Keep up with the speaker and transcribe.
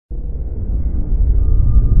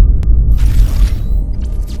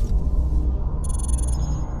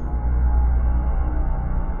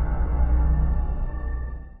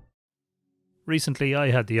Recently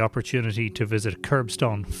I had the opportunity to visit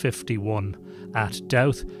Kerbstone 51 at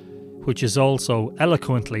Dowth, which is also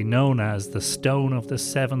eloquently known as the Stone of the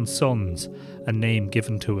Seven Suns, a name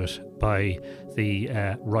given to it by the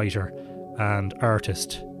writer and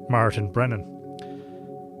artist Martin Brennan.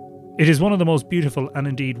 It is one of the most beautiful and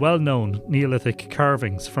indeed well-known Neolithic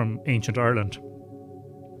carvings from ancient Ireland,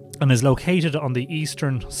 and is located on the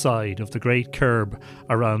eastern side of the Great Kerb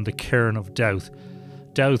around the cairn of Dowth.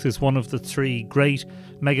 Dowth is one of the three great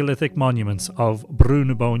megalithic monuments of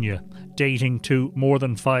Brunabonia, dating to more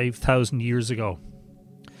than 5,000 years ago.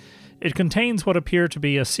 It contains what appear to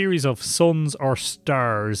be a series of suns or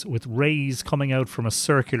stars with rays coming out from a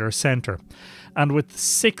circular centre, and with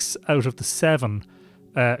 6 out of the 7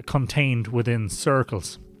 contained within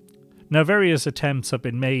circles. Now, various attempts have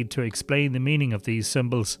been made to explain the meaning of these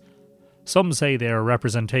symbols. Some say they are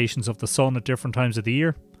representations of the sun at different times of the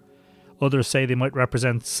year. Others say they might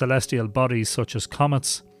represent celestial bodies such as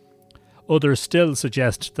comets. Others still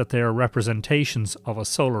suggest that they are representations of a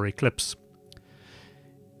solar eclipse.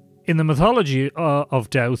 In the mythology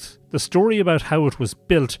of Dowth, the story about how it was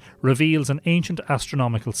built reveals an ancient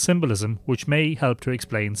astronomical symbolism which may help to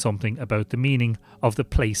explain something about the meaning of the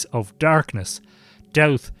place of darkness.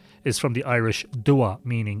 Dowth is from the Irish dua,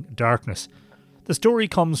 meaning darkness. The story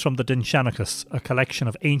comes from the Dinshanachus, a collection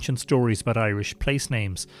of ancient stories about Irish place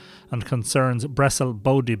names, and concerns Bresal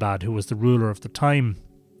Bodibad, who was the ruler of the time.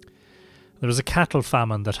 There was a cattle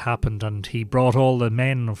famine that happened, and he brought all the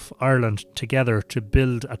men of Ireland together to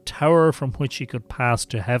build a tower from which he could pass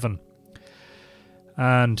to heaven.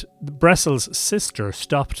 And Bresal's sister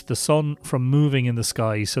stopped the sun from moving in the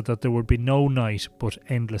sky so that there would be no night but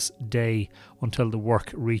endless day until the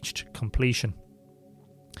work reached completion.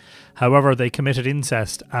 However, they committed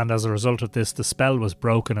incest, and as a result of this the spell was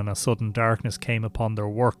broken and a sudden darkness came upon their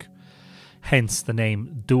work. Hence the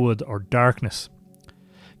name Duad, or darkness.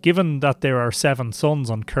 Given that there are 7 suns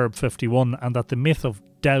on Kerb 51 and that the myth of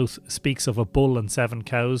Dowth speaks of a bull and 7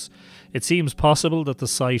 cows, it seems possible that the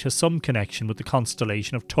site has some connection with the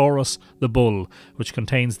constellation of Taurus the Bull, which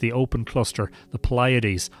contains the open cluster, the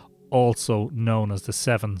Pleiades, also known as the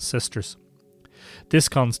 7 Sisters. This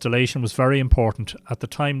constellation was very important at the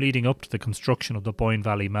time leading up to the construction of the Boyne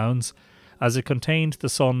Valley Mounds, as it contained the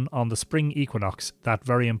sun on the spring equinox, that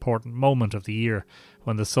very important moment of the year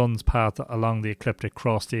when the sun's path along the ecliptic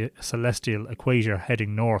crossed the celestial equator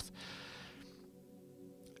heading north.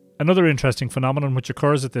 Another interesting phenomenon which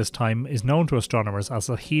occurs at this time is known to astronomers as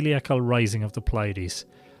the heliacal rising of the Pleiades.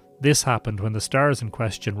 This happened when the stars in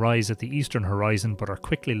question rise at the eastern horizon but are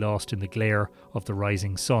quickly lost in the glare of the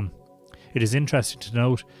rising sun. It is interesting to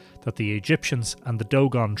note that the Egyptians and the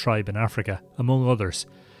Dogon tribe in Africa, among others,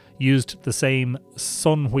 used the same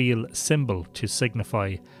sun wheel symbol to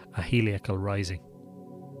signify a heliacal rising.